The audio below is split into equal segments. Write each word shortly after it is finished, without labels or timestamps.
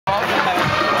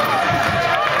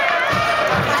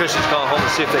Christian's calling home to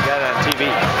see if they got it on TV.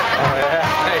 Oh yeah.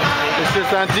 Hey, it's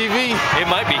just on TV. It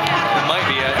might be. It might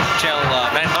be channel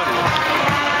 900.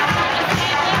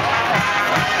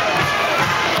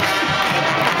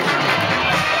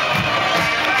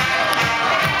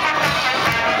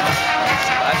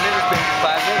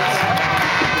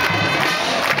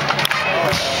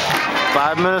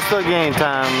 Five minutes till game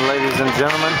time, ladies and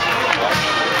gentlemen.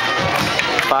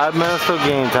 5 minutes till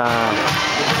game time.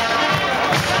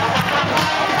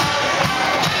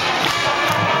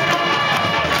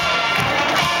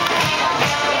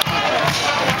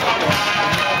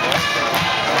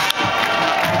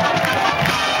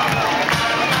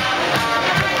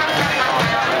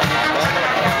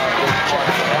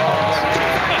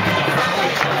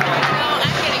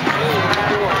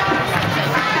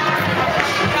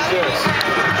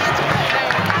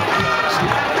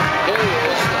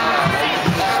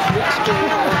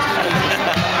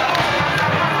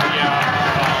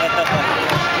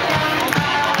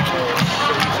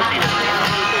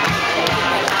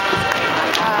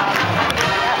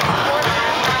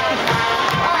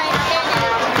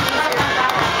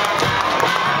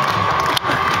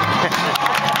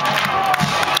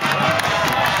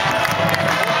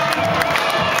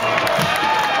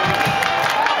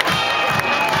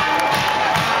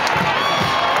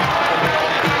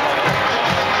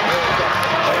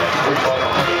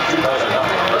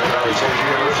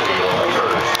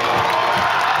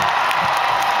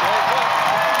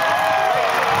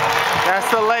 That's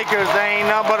the Lakers. They ain't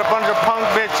nothing but a bunch of punk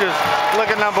bitches. Look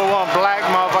at number one, black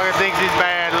motherfucker thinks he's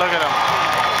bad. Look at him.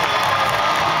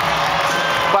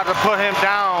 About to put him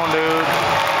down, dude.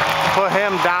 Put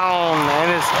him down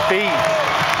in his feet.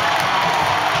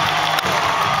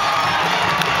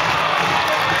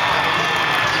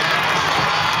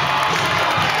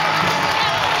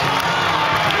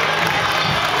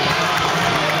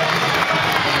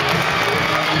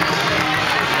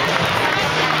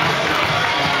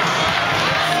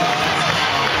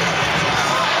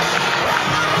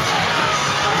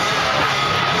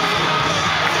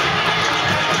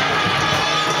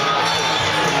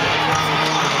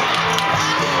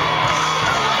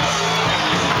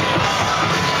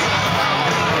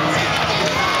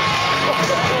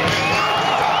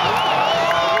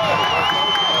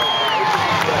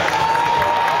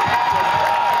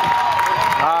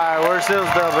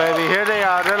 Hillsdale, baby. Here they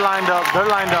are. They're lined up. They're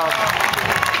lined up.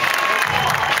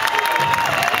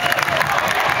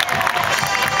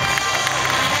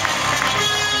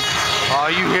 Oh,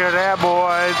 you hear that,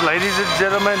 boys? Ladies and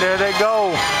gentlemen, there they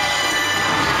go.